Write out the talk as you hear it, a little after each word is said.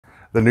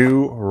The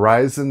new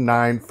Ryzen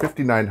 9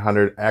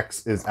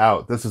 5900X is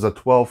out. This is a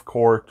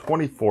 12-core,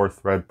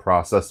 24-thread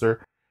processor,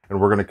 and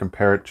we're going to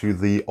compare it to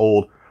the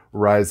old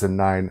Ryzen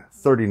 9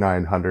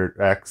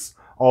 3900X,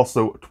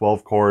 also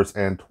 12 cores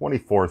and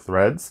 24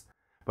 threads,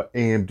 but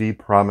AMD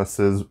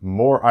promises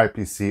more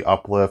IPC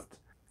uplift,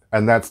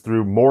 and that's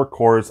through more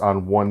cores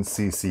on one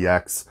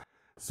CCX.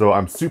 So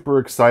I'm super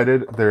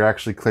excited. They're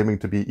actually claiming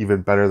to be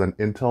even better than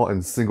Intel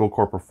in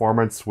single-core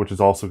performance, which is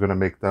also going to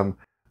make them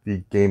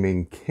the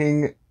gaming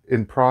king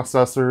in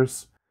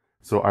processors.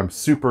 So I'm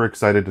super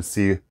excited to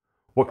see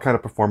what kind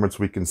of performance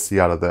we can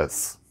see out of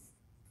this.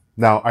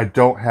 Now, I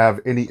don't have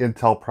any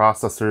Intel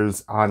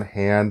processors on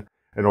hand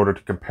in order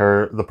to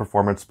compare the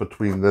performance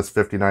between this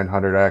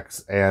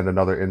 5900X and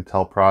another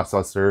Intel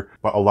processor,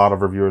 but a lot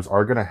of reviewers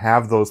are going to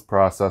have those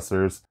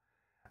processors,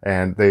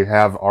 and they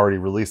have already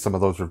released some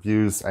of those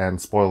reviews,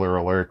 and spoiler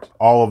alert,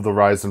 all of the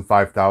Ryzen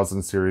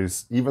 5000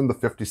 series, even the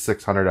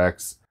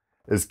 5600X,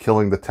 is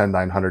killing the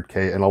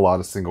 10900K in a lot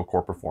of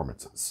single-core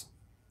performances.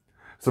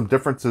 Some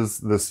differences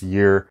this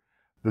year: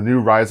 the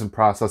new Ryzen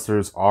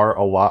processors are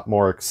a lot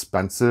more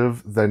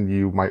expensive than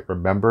you might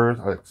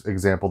remember.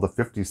 Example, the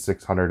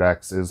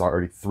 5600X is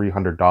already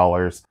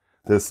 $300.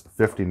 This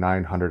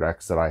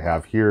 5900X that I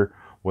have here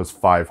was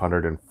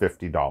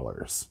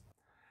 $550.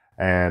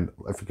 And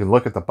if you can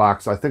look at the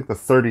box, I think the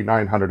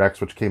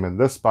 3900X, which came in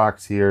this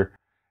box here,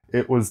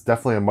 it was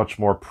definitely a much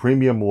more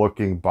premium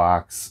looking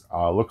box.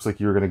 Looks like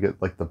you're going to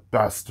get like the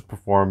best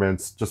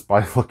performance just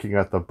by looking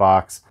at the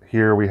box.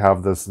 Here we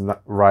have this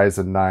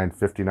Ryzen 9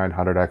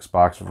 5900X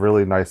box,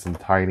 really nice and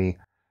tiny.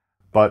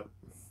 But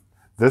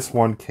this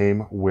one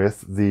came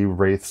with the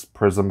Wraith's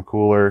Prism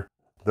cooler.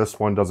 This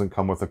one doesn't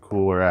come with a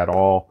cooler at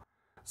all.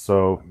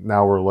 So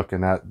now we're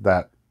looking at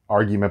that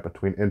argument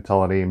between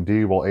Intel and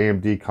AMD. Well,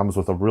 AMD comes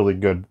with a really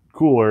good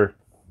cooler,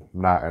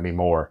 not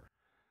anymore.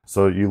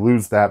 So you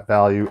lose that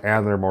value,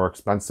 and they're more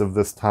expensive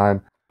this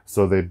time,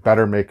 so they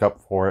better make up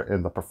for it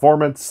in the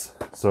performance.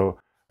 So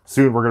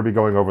soon we're going to be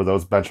going over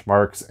those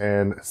benchmarks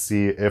and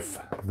see if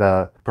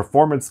the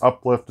performance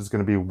uplift is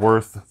going to be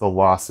worth the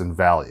loss in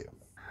value.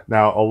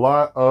 Now, a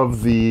lot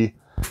of the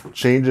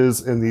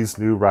changes in these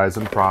new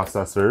Ryzen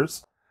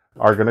processors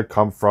are going to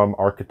come from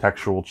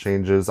architectural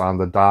changes on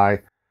the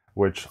die,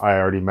 which I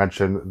already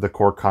mentioned, the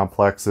core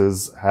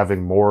complexes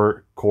having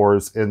more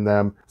cores in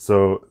them,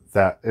 so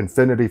that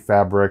Infinity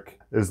Fabric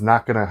is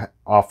not going to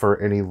offer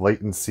any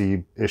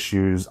latency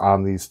issues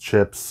on these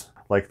chips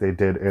like they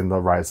did in the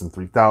Ryzen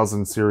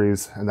 3000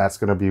 series, and that's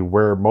going to be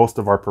where most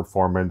of our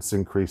performance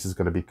increase is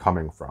going to be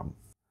coming from.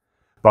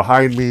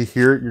 Behind me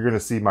here, you're going to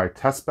see my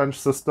test bench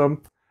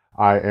system.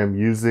 I am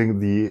using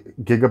the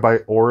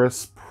Gigabyte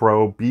Aorus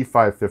Pro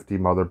B550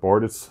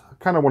 motherboard. It's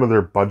kind of one of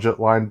their budget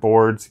line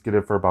boards. You get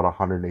it for about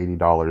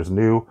 $180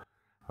 new.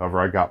 However,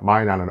 I got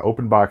mine on an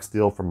open box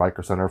deal from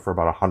Micro Center for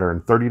about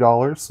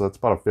 $130, so that's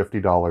about a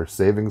 $50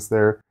 savings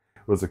there.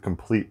 It was a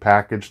complete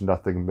package,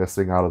 nothing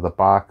missing out of the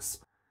box,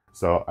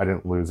 so I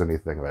didn't lose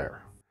anything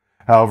there.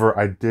 However,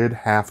 I did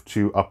have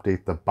to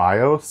update the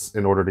BIOS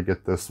in order to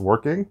get this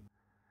working,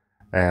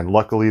 and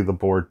luckily the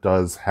board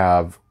does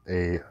have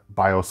a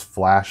BIOS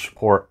flash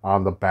port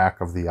on the back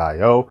of the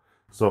I/O,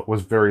 so it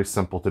was very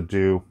simple to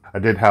do. I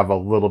did have a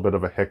little bit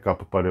of a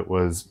hiccup, but it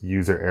was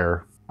user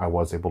error. I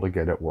was able to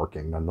get it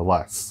working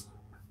nonetheless.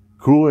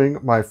 Cooling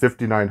my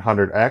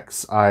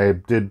 5900X, I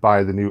did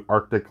buy the new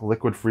Arctic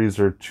Liquid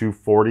Freezer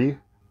 240.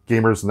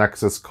 Gamers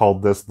Nexus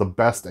called this the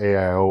best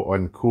AIO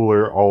and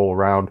cooler all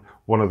around.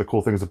 One of the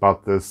cool things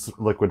about this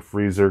liquid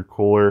freezer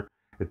cooler,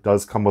 it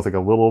does come with like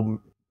a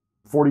little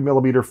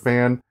 40mm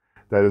fan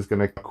that is going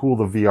to cool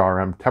the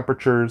VRM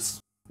temperatures,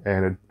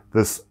 and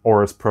this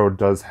Aorus Pro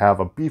does have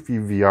a beefy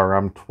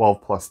VRM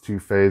 12 plus 2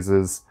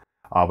 phases,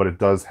 but it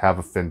does have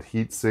a finned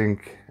heatsink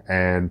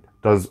and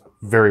does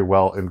very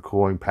well in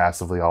cooling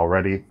passively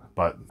already.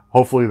 But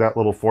hopefully that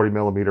little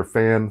 40mm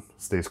fan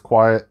stays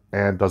quiet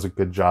and does a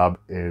good job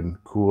in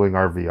cooling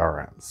our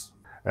VRMs.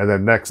 And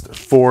then next,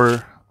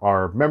 for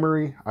our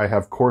memory, I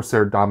have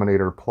Corsair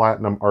Dominator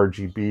Platinum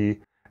RGB,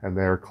 and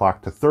they're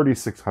clocked to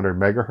 3600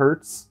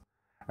 megahertz.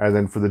 And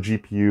then for the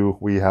GPU,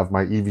 we have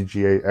my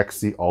EVGA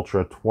XC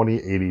Ultra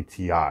 2080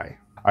 Ti.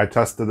 I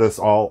tested this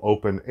all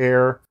open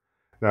air.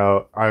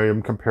 Now, I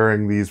am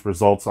comparing these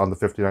results on the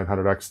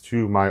 5900X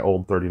to my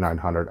old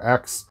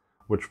 3900X,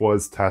 which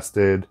was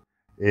tested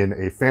in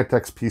a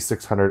Fantex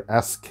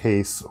P600S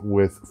case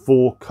with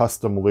full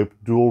custom loop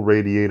dual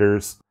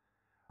radiators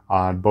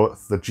on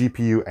both the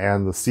GPU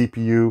and the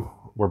CPU.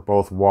 Were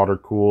both water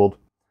cooled.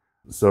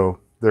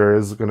 So there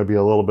is going to be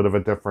a little bit of a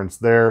difference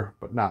there,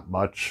 but not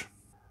much.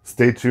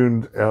 Stay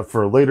tuned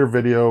for a later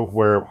video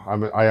where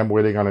I am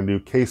waiting on a new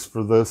case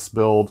for this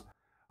build.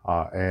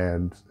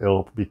 And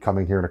it'll be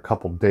coming here in a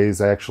couple days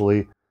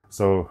actually,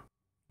 so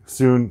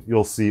soon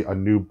you'll see a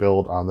new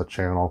build on the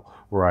channel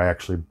where I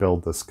actually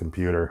build this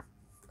computer.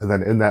 And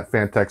then in that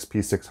Fantex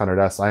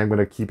P600S, I am going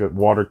to keep it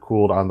water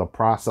cooled on the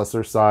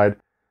processor side,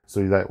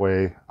 so that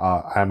way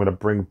I'm going to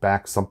bring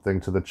back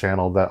something to the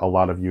channel that a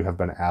lot of you have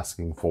been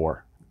asking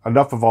for.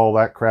 Enough of all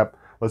that crap,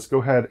 let's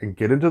go ahead and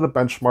get into the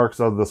benchmarks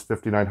of this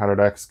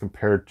 5900X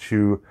compared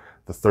to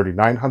the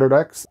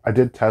 3900X. I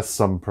did test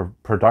some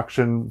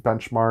production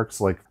benchmarks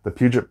like the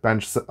Puget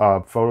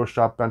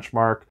Photoshop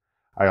benchmark.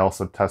 I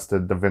also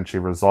tested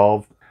Davinci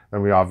Resolve.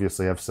 Then we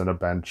obviously have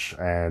Cinebench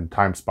and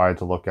Timespy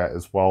to look at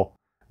as well.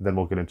 Then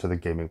we'll get into the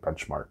gaming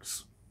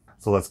benchmarks.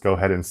 So let's go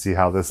ahead and see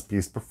how this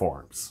beast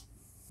performs.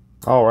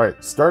 All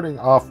right, starting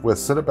off with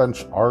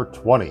Cinebench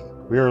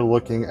R20. We are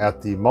looking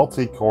at the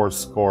multi-core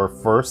score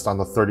first on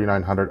the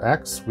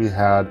 3900X. We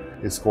had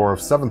a score of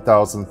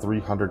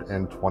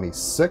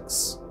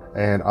 7,326.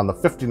 And on the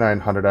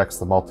 5900X,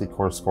 the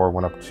multi-core score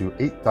went up to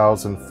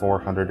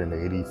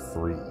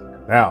 8,483.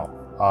 Now,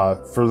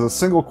 for the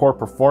single core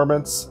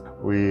performance,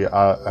 we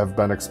have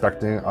been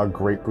expecting a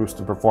great boost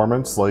in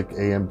performance like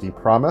AMD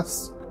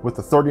promised. With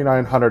the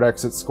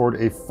 3900X, it scored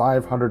a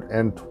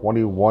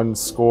 521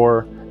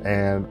 score,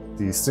 and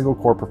the single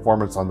core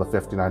performance on the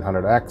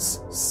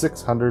 5900X,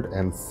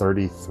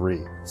 633.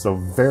 So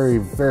very,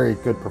 very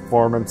good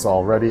performance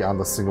already on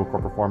the single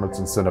core performance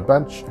in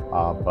Cinebench,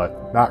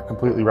 but not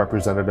completely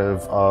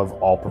representative of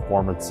all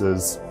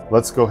performances.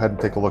 Let's go ahead and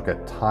take a look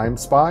at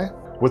Timespy.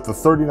 With the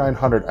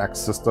 3900X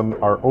system,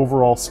 our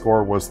overall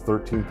score was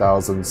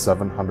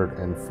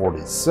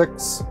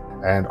 13,746.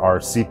 And our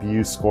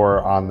CPU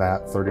score on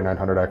that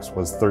 3900X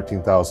was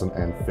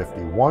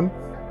 13,051.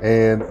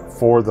 And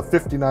for the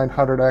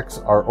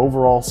 5900X, our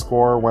overall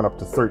score went up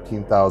to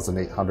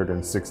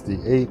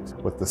 13,868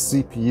 with the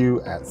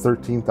CPU at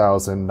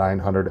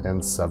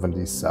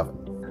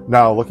 13,977.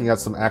 Now, looking at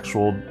some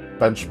actual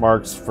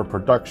benchmarks for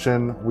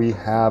production, we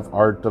have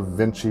our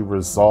Davinci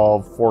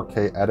Resolve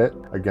 4K edit.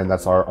 Again,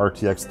 that's our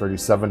RTX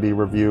 3070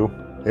 review.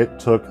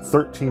 It took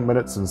 13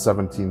 minutes and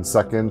 17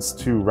 seconds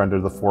to render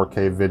the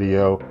 4K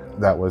video.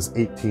 That was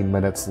 18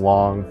 minutes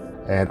long.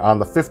 And on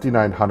the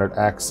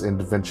 5900X in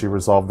Davinci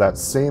Resolve, that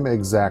same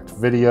exact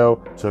video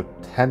took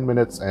 10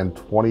 minutes and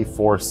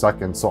 24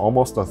 seconds. So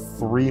almost a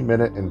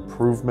 3-minute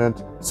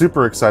improvement.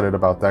 Super excited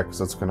about that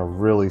because it's going to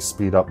really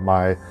speed up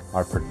my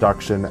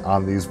production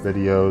on these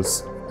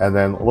videos. And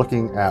then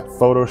looking at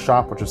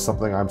Photoshop, which is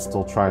something I'm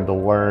still trying to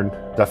learn,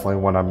 definitely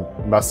when I'm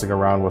messing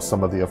around with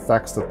some of the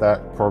effects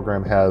that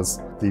program has,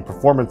 the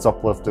performance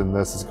uplift in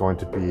this is going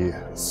to be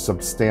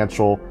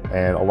substantial.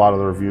 And a lot of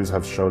the reviews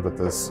have showed that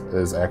this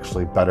is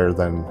actually better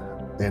than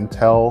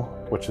Intel,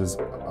 which is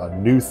a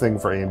new thing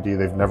for AMD.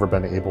 They've never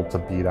been able to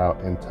beat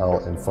out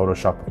Intel in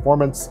Photoshop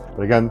performance.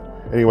 But again,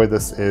 anyway,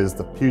 this is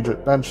the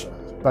Puget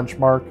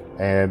benchmark,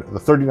 and the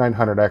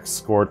 3900X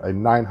scored a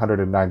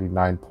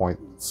 999 point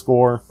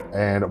score,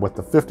 and with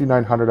the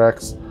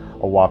 5900X,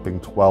 a whopping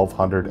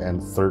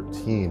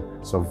 1,213.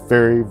 So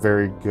very,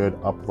 very good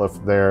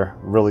uplift there.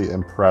 Really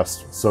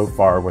impressed so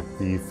far with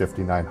the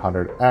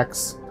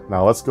 5900X.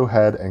 Now let's go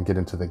ahead and get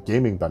into the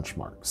gaming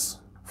benchmarks.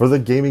 For the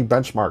gaming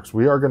benchmarks,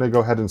 we are going to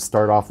go ahead and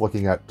start off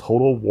looking at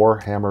Total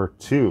Warhammer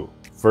 2.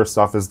 First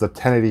off is the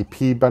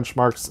 1080p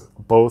benchmarks.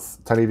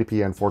 Both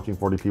 1080p and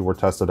 1440p were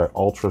tested at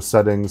ultra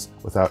settings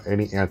without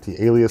any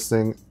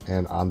anti-aliasing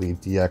and on the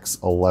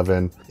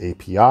DX11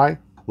 API.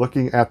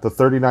 Looking at the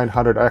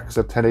 3900X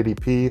at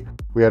 1080p,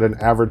 we had an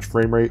average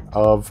frame rate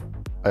of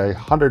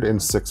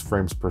 106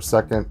 frames per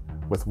second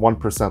with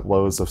 1%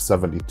 lows of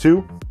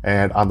 72.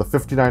 And on the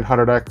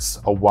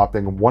 5900X, a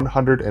whopping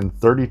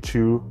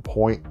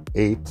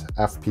 132.8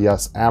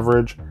 FPS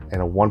average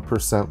and a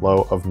 1%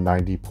 low of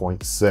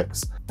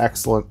 90.6.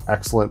 Excellent,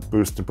 excellent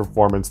boost in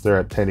performance there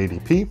at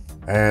 1080p.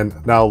 And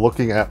now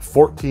looking at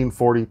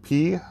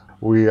 1440p,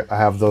 we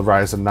have the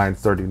Ryzen 9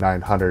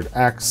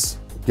 3900X.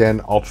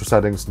 Again, ultra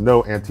settings,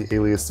 no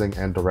anti-aliasing,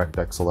 and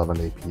DirectX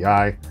 11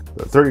 API.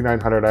 The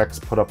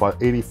 3900X put up an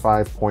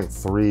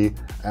 85.3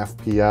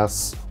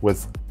 FPS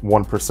with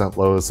 1%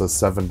 lows of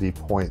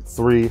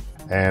 70.3,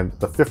 and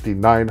the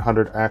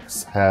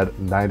 5900X had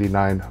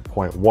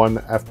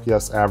 99.1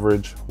 FPS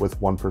average with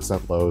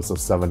 1% lows of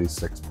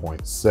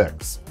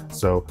 76.6.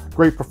 So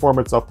great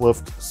performance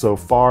uplift so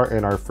far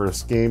in our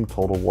first game,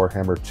 Total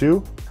Warhammer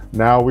 2.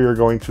 Now we are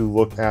going to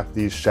look at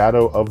the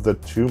Shadow of the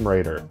Tomb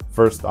Raider.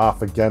 First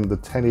off, again, the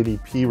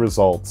 1080p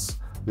results.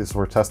 These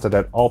were tested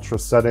at ultra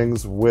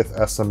settings with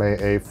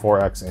SMAA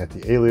 4X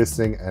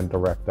anti-aliasing and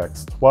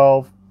DirectX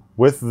 12.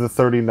 With the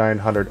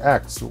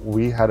 3900X,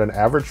 we had an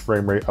average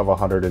frame rate of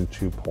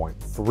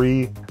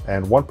 102.3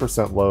 and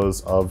 1%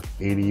 lows of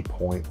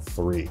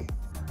 80.3.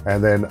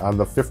 And then on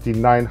the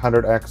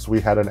 5900X,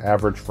 we had an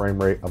average frame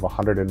rate of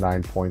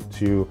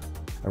 109.2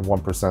 and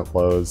 1%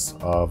 lows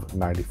of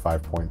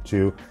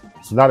 95.2.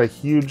 So not a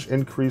huge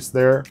increase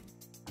there.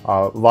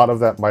 A lot of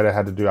that might have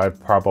had to do, I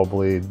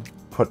probably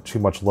put too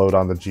much load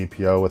on the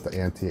GPU with the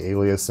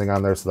anti-aliasing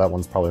on there, so that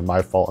one's probably my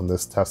fault in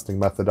this testing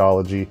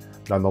methodology.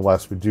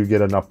 Nonetheless, we do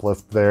get an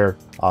uplift there.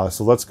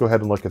 So let's go ahead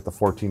and look at the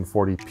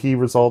 1440p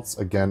results.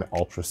 Again,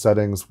 ultra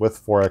settings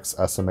with 4X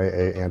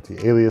SMAA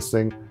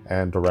anti-aliasing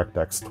and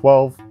DirectX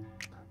 12.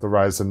 The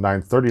Ryzen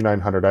 9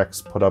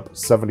 3900X put up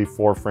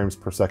 74 frames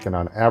per second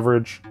on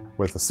average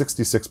with a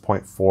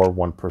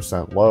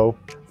 66.41% low.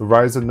 The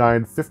Ryzen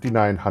 9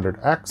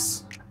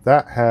 5900X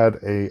That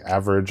had an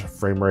average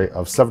frame rate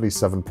of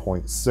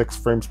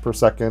 77.6 frames per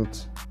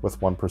second with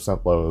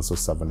 1% lows of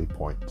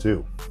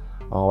 70.2.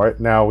 All right,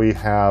 now we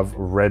have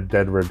Red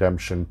Dead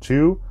Redemption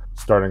 2,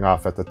 starting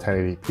off at the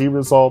 1080p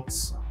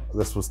results.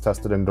 This was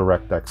tested in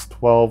DirectX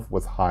 12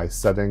 with high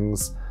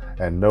settings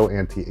and no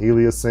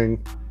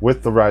anti-aliasing.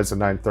 With the Ryzen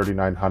 9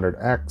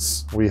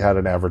 3900X, we had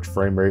an average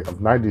frame rate of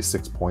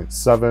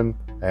 96.7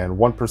 and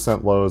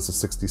 1% lows of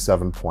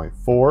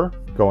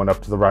 67.4. Going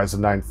up to the Ryzen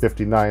 9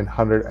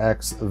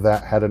 5900X,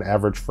 that had an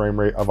average frame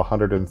rate of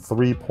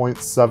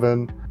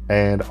 103.7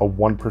 and a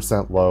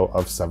 1% low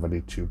of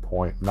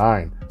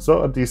 72.9.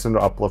 So a decent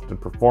uplift in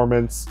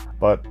performance,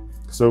 but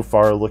so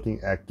far, looking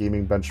at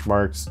gaming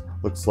benchmarks,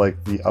 looks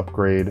like the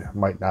upgrade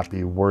might not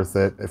be worth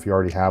it. If you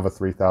already have a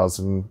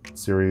 3000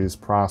 series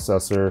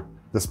processor,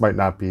 this might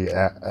not be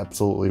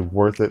absolutely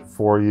worth it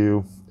for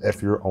you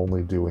if you're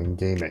only doing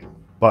gaming.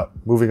 But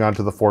moving on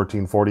to the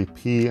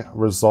 1440p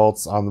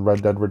results on the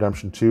Red Dead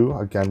Redemption 2,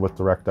 again with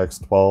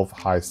DirectX 12,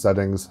 high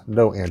settings,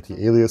 no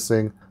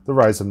anti-aliasing, the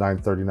Ryzen 9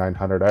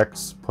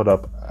 3900X put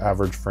up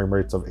average frame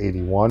rates of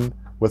 81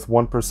 with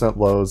 1%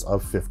 lows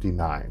of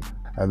 59.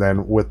 And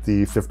then with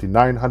the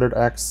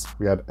 5900X,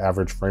 we had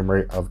average frame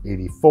rate of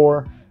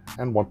 84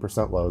 and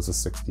 1% lows of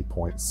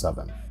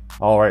 60.7.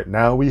 All right,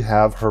 now we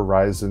have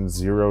Horizon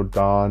Zero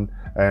Dawn,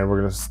 and we're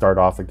gonna start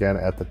off again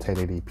at the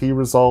 1080p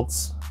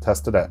results,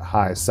 tested at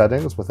high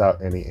settings without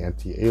any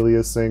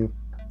anti-aliasing.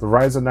 The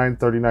Ryzen 9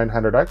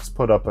 3900X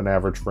put up an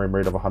average frame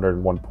rate of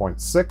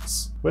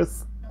 101.6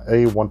 with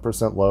a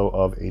 1% low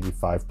of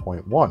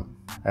 85.1.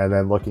 And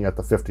then looking at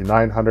the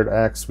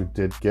 5900X, we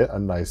did get a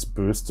nice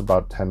boost,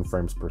 about 10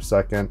 frames per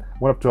second.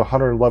 Went up to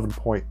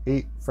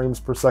 111.8 frames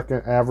per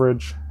second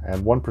average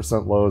and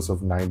 1% lows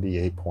of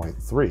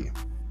 98.3.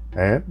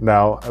 And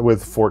now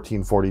with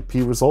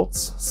 1440p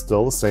results,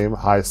 still the same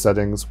high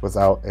settings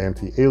without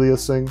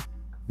anti-aliasing.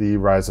 The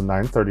Ryzen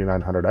 9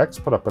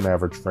 3900X put up an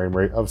average frame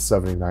rate of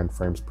 79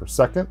 frames per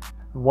second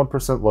and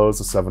 1%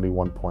 lows of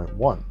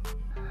 71.1.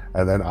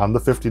 And then on the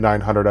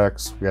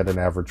 5900X, we had an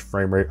average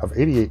frame rate of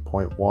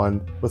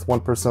 88.1 with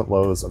 1%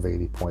 lows of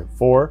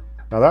 80.4.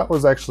 Now that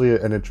was actually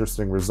an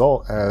interesting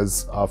result,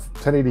 as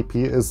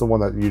 1080p is the one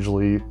that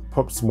usually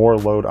puts more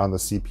load on the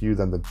CPU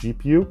than the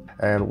GPU.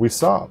 And we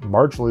saw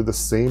marginally the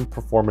same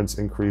performance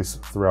increase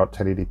throughout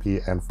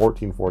 1080p and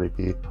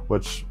 1440p,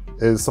 which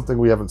is something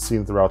we haven't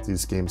seen throughout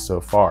these games so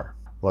far.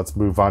 Let's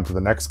move on to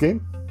the next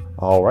game.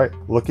 All right,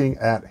 looking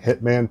at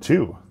Hitman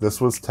 2. This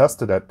was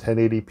tested at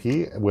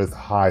 1080p with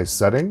high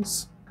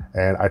settings,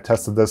 and I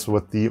tested this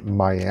with the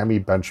Miami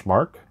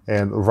benchmark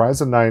and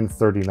Ryzen 9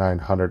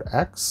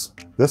 3900X.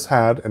 This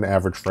had an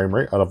average frame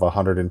rate out of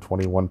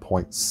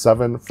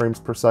 121.7 frames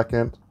per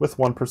second with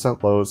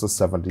 1% lows of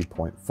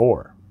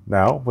 70.4.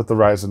 Now, with the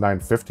Ryzen 9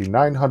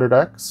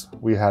 5900X,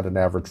 we had an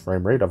average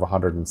frame rate of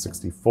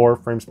 164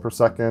 frames per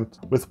second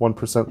with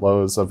 1%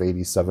 lows of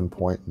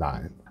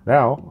 87.9.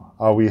 Now,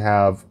 we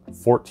have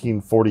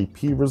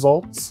 1440p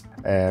results,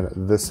 and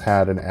this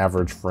had an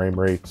average frame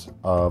rate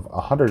of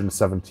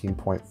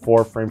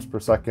 117.4 frames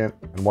per second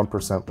and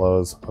 1%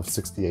 lows of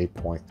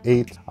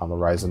 68.8 on the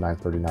Ryzen 9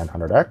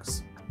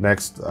 3900X.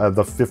 Next,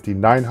 the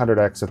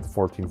 5900X at the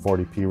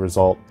 1440p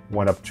result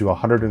went up to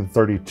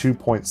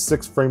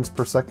 132.6 frames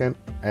per second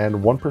and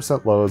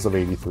 1% lows of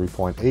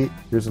 83.8.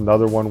 Here's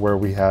another one where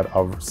we had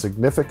a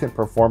significant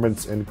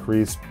performance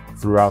increase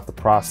throughout the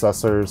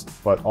processors,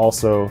 but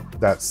also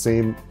that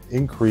same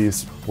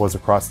increase was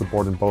across the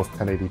board in both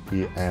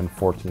 1080p and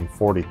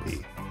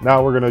 1440p.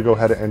 Now we're going to go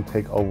ahead and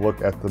take a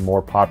look at the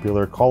more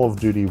popular Call of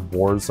Duty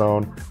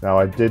Warzone. Now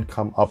I did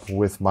come up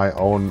with my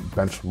own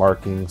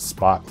benchmarking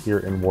spot here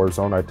in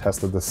Warzone. I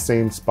tested the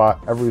same spot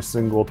every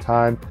single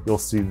time. You'll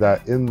see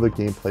that in the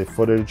gameplay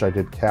footage. I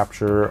did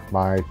capture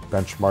my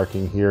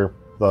benchmarking here.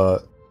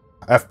 The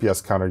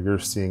FPS counter you're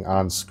seeing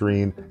on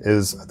screen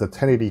is the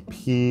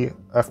 1080p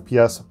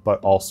FPS, but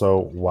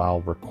also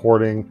while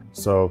recording.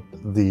 So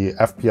the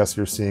FPS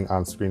you're seeing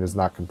on screen is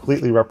not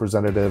completely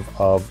representative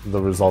of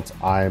the results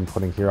I'm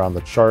putting here on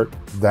the chart.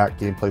 That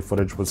gameplay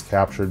footage was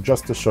captured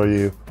just to show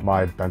you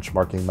my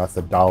benchmarking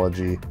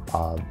methodology,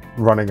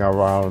 running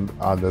around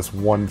on this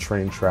one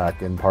train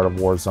track in part of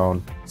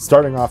Warzone.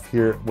 Starting off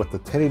here with the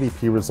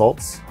 1080p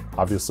results,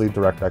 obviously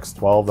DirectX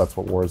 12, that's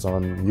what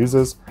Warzone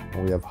uses.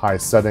 And we have high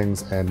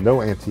settings and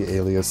no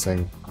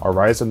anti-aliasing. Our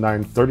Ryzen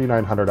 9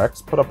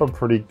 3900X put up a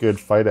pretty good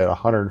fight at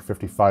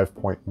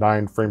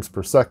 155.9 frames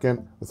per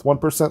second with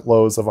 1%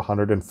 lows of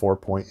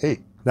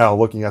 104.8. Now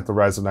looking at the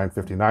Ryzen 9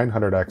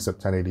 5900X at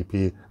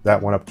 1080p,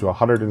 that went up to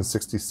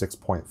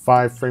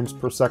 166.5 frames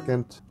per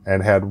second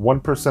and had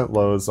 1%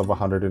 lows of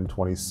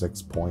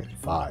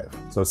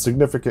 126.5. So a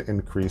significant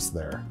increase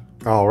there.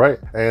 All right,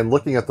 and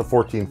looking at the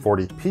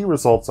 1440p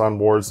results on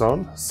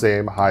Warzone,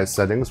 same high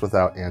settings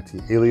without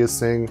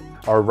anti-aliasing.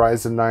 Our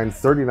Ryzen 9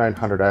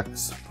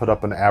 3900X put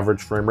up an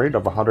average frame rate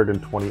of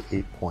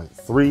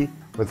 128.3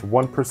 with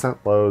 1%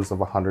 lows of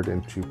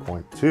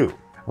 102.2.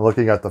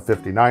 Looking at the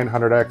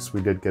 5900X,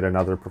 we did get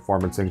another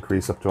performance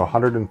increase up to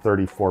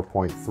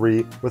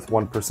 134.3 with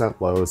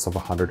 1% lows of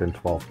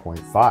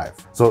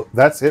 112.5. So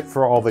that's it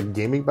for all the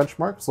gaming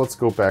benchmarks. Let's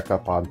go back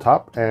up on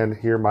top and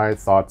hear my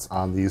thoughts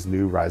on these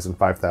new Ryzen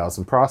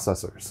 5000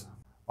 processors.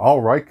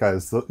 All right,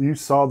 guys, you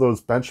saw those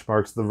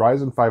benchmarks. The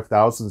Ryzen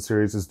 5000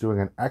 series is doing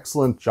an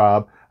excellent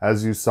job,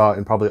 as you saw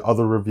in probably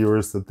other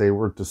reviewers, that they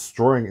were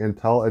destroying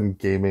Intel in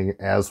gaming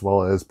as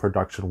well as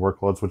production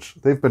workloads, which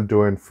they've been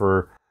doing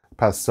for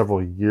past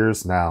several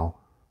years now.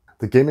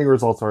 The gaming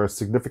results are a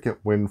significant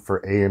win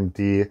for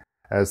AMD,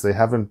 as they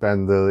haven't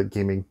been the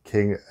gaming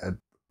king,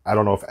 I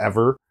don't know if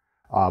ever,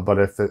 but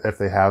if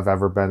they have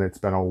ever been, it's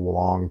been a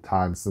long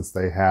time since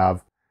they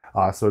have.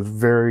 So it's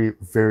very,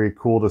 very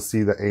cool to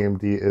see that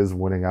AMD is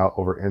winning out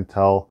over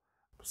Intel.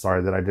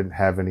 Sorry that I didn't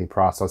have any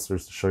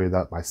processors to show you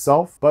that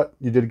myself, but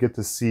you did get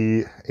to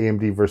see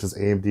AMD versus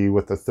AMD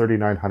with the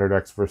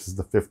 3900X versus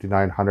the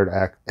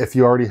 5900X. If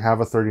you already have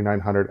a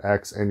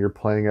 3900X and you're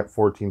playing at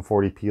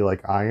 1440p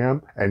like I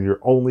am, and you're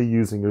only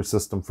using your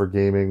system for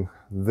gaming,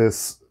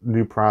 this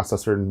new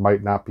processor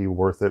might not be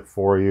worth it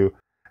for you,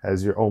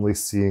 as you're only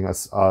seeing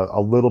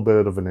a little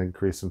bit of an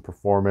increase in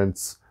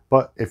performance.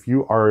 But if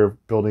you are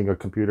building a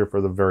computer for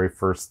the very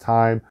first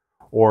time,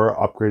 or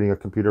upgrading a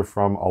computer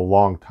from a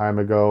long time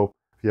ago,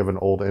 if you have an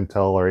old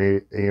Intel or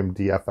AMD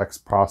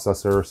FX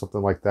processor or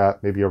something like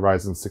that, maybe a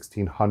Ryzen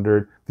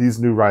 1600, these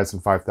new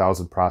Ryzen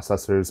 5000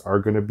 processors are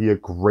going to be a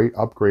great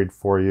upgrade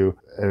for you,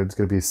 and it's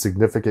going to be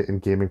significant in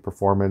gaming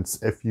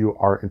performance. If you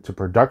are into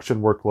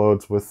production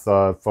workloads with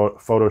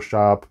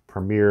Photoshop,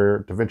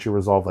 Premiere, Davinci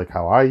Resolve like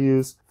how I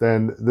use,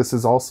 then this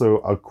is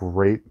also a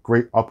great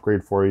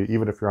upgrade for you,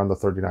 even if you're on the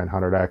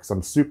 3900X.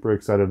 I'm super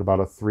excited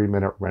about a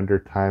 3-minute render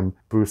time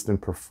boost in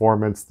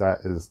performance.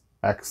 That is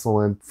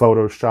excellent.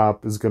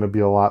 Photoshop is going to be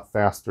a lot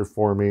faster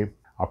for me.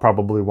 I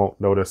probably won't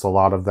notice a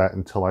lot of that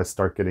until I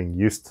start getting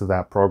used to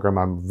that program.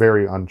 I'm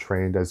very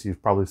untrained, as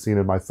you've probably seen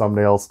in my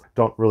thumbnails.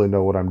 Don't really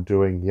know what I'm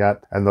doing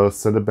yet. And those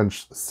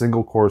Cinebench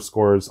single core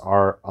scores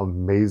are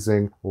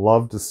amazing.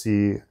 Love to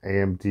see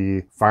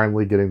AMD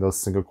finally getting those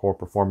single core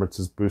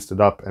performances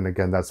boosted up. And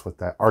again, that's with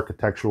that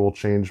architectural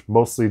change,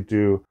 mostly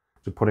due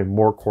to putting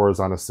more cores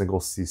on a single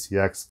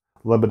CCX,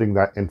 limiting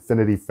that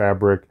infinity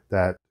fabric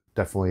that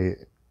definitely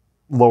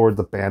lowered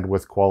the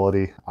bandwidth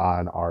quality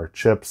on our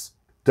chips.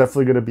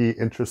 Definitely going to be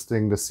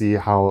interesting to see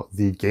how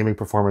the gaming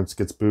performance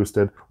gets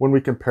boosted when we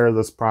compare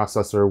this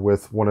processor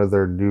with one of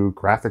their new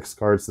graphics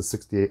cards, the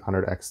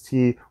 6800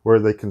 XT, where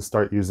they can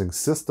start using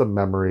system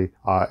memory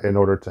in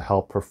order to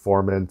help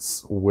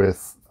performance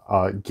with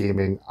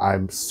gaming.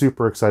 I'm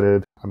super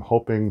excited. I'm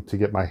hoping to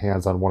get my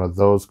hands on one of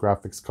those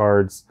graphics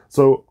cards.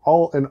 So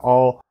all in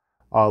all,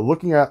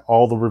 looking at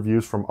all the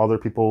reviews from other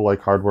people like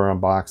Hardware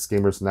Unboxed,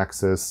 Gamers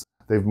Nexus,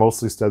 they've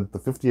mostly said the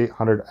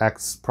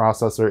 5800X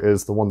processor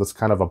is the one that's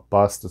kind of a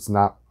bust. It's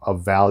not a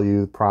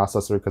value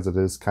processor because it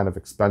is kind of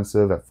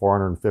expensive at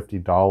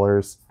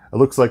 $450. It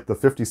looks like the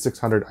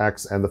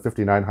 5600X and the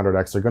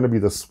 5900X are going to be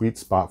the sweet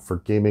spot for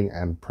gaming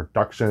and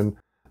production.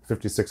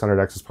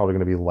 5600X is probably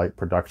going to be light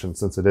production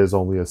since it is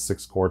only a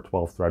 6-core,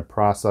 12-thread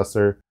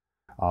processor.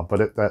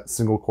 But that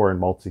single-core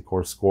and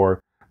multi-core score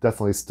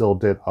definitely still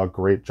did a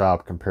great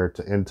job compared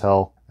to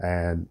Intel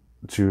and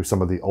to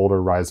some of the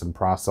older Ryzen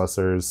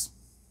processors.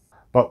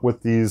 But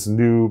with these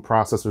new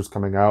processors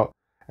coming out,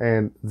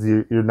 and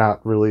you're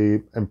not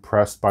really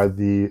impressed by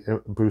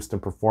the boost in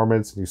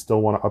performance, and you still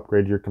want to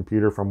upgrade your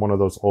computer from one of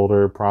those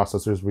older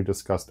processors we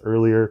discussed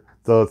earlier,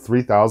 the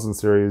 3000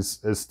 series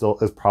is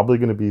probably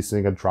going to be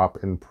seeing a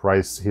drop in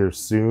price here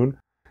soon.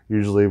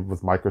 Usually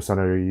with Micro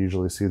Center, you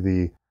usually see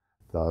the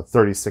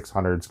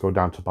 3600s go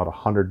down to about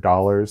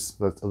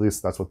 $100. At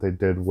least that's what they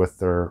did with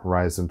their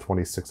Ryzen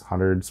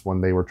 2600s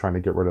when they were trying to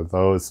get rid of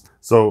those.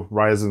 So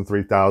Ryzen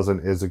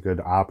 3000 is a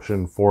good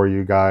option for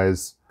you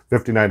guys.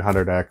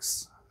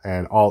 5900X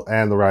and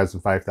the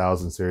Ryzen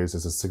 5000 series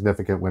is a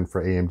significant win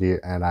for AMD,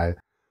 and I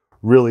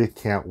really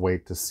can't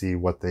wait to see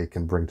what they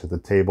can bring to the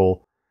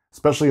table,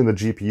 especially in the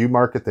GPU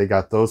market. They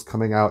got those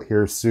coming out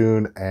here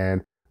soon,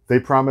 and they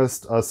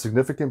promised a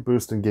significant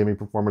boost in gaming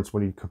performance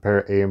when you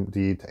compare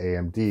AMD to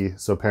AMD.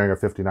 So pairing a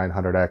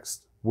 5900X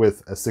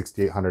with a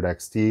 6800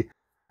 XT is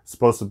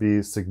supposed to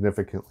be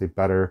significantly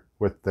better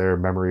with their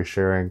memory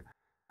sharing.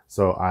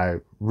 So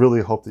I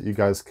really hope that you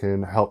guys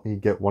can help me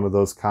get one of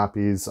those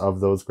copies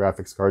of those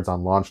graphics cards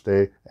on launch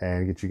day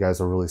and get you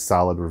guys a really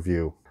solid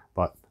review.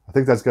 But I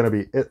think that's going to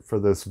be it for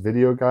this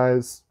video,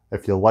 guys.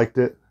 If you liked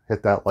it,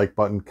 hit that like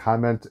button,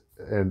 comment,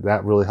 and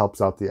that really helps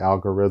out the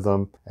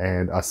algorithm,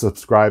 and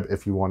subscribe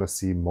if you want to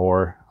see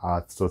more.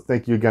 So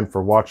thank you again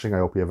for watching. I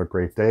hope you have a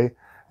great day,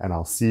 and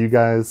I'll see you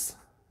guys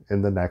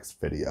in the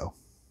next video.